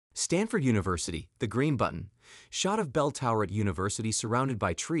Stanford University, the green button. Shot of bell tower at university surrounded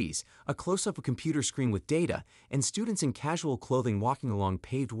by trees, a close-up of computer screen with data, and students in casual clothing walking along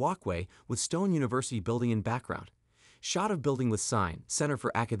paved walkway with Stone University building in background. Shot of building with sign, Center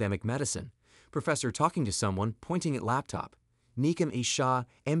for Academic Medicine. Professor talking to someone, pointing at laptop. Nikam E. Shah,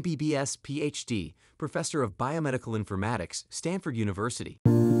 MBBS, PhD, Professor of Biomedical Informatics, Stanford University.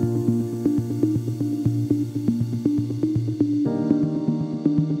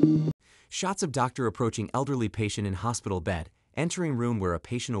 Shots of doctor approaching elderly patient in hospital bed, entering room where a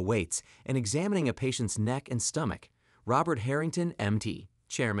patient awaits, and examining a patient's neck and stomach. Robert Harrington, MD,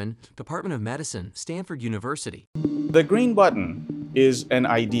 Chairman, Department of Medicine, Stanford University. The green button is an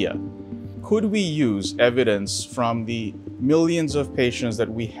idea. Could we use evidence from the millions of patients that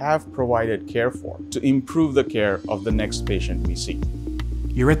we have provided care for to improve the care of the next patient we see?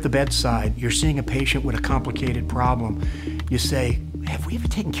 You're at the bedside, you're seeing a patient with a complicated problem. You say, have we ever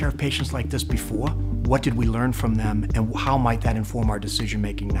taken care of patients like this before? What did we learn from them, and how might that inform our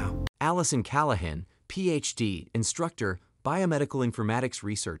decision-making now? Allison Callahan, PhD, Instructor, Biomedical Informatics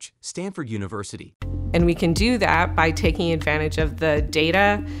Research, Stanford University. And we can do that by taking advantage of the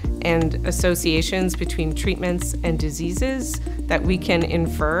data and associations between treatments and diseases that we can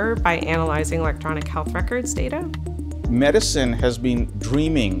infer by analyzing electronic health records data. Medicine has been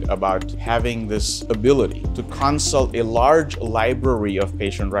dreaming about having this ability to consult a large library of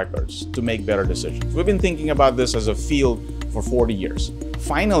patient records to make better decisions. We've been thinking about this as a field for 40 years.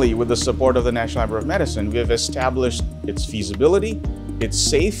 Finally, with the support of the National Library of Medicine, we have established its feasibility, its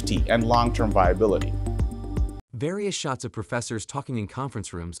safety, and long-term viability. Various shots of professors talking in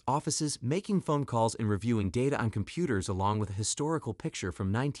conference rooms, offices, making phone calls, and reviewing data on computers, along with a historical picture from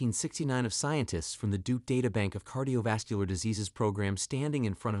 1969 of scientists from the Duke Databank of Cardiovascular Diseases program standing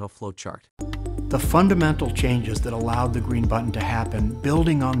in front of a flowchart. The fundamental changes that allowed the green button to happen,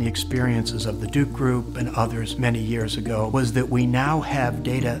 building on the experiences of the Duke Group and others many years ago, was that we now have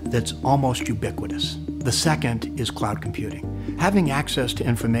data that's almost ubiquitous. The second is cloud computing. Having access to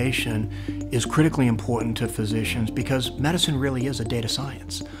information is critically important to physicians because medicine really is a data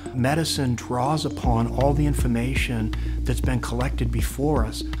science. Medicine draws upon all the information that's been collected before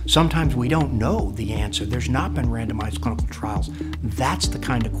us. Sometimes we don't know the answer. There's not been randomized clinical trials. That's the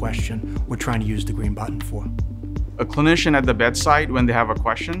kind of question we're trying to use the green button for. A clinician at the bedside, when they have a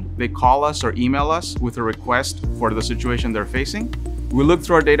question, they call us or email us with a request for the situation they're facing. We look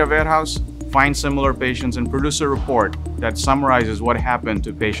through our data warehouse, find similar patients, and produce a report that summarizes what happened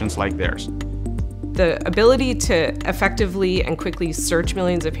to patients like theirs. The ability to effectively and quickly search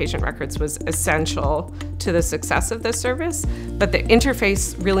millions of patient records was essential to the success of this service, but the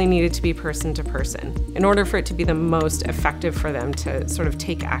interface really needed to be person to person in order for it to be the most effective for them to sort of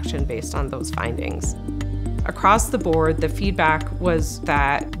take action based on those findings. Across the board, the feedback was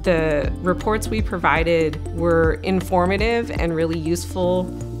that the reports we provided were informative and really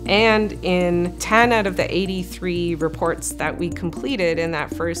useful. And in 10 out of the 83 reports that we completed in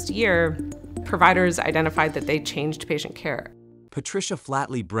that first year, providers identified that they changed patient care. Patricia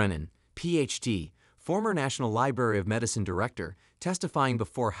Flatley Brennan, PhD, former National Library of Medicine Director, testifying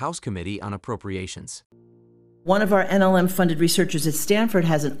before House Committee on Appropriations. One of our NLM-funded researchers at Stanford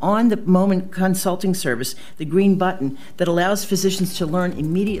has an on-the-moment consulting service, the Green Button, that allows physicians to learn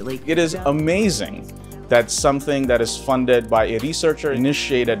immediately. It is amazing that something that is funded by a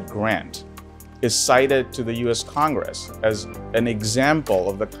researcher-initiated grant is cited to the US Congress as an example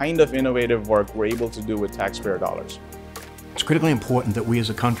of the kind of innovative work we're able to do with taxpayer dollars. It's critically important that we as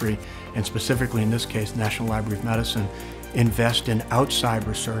a country, and specifically in this case, the National Library of Medicine, invest in outside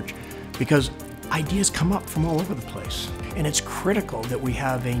research because ideas come up from all over the place. And it's critical that we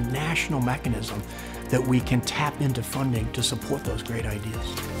have a national mechanism that we can tap into funding to support those great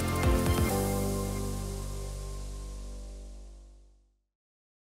ideas.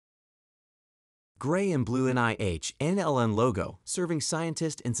 Gray and blue NIH NLM logo, serving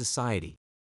scientists and society.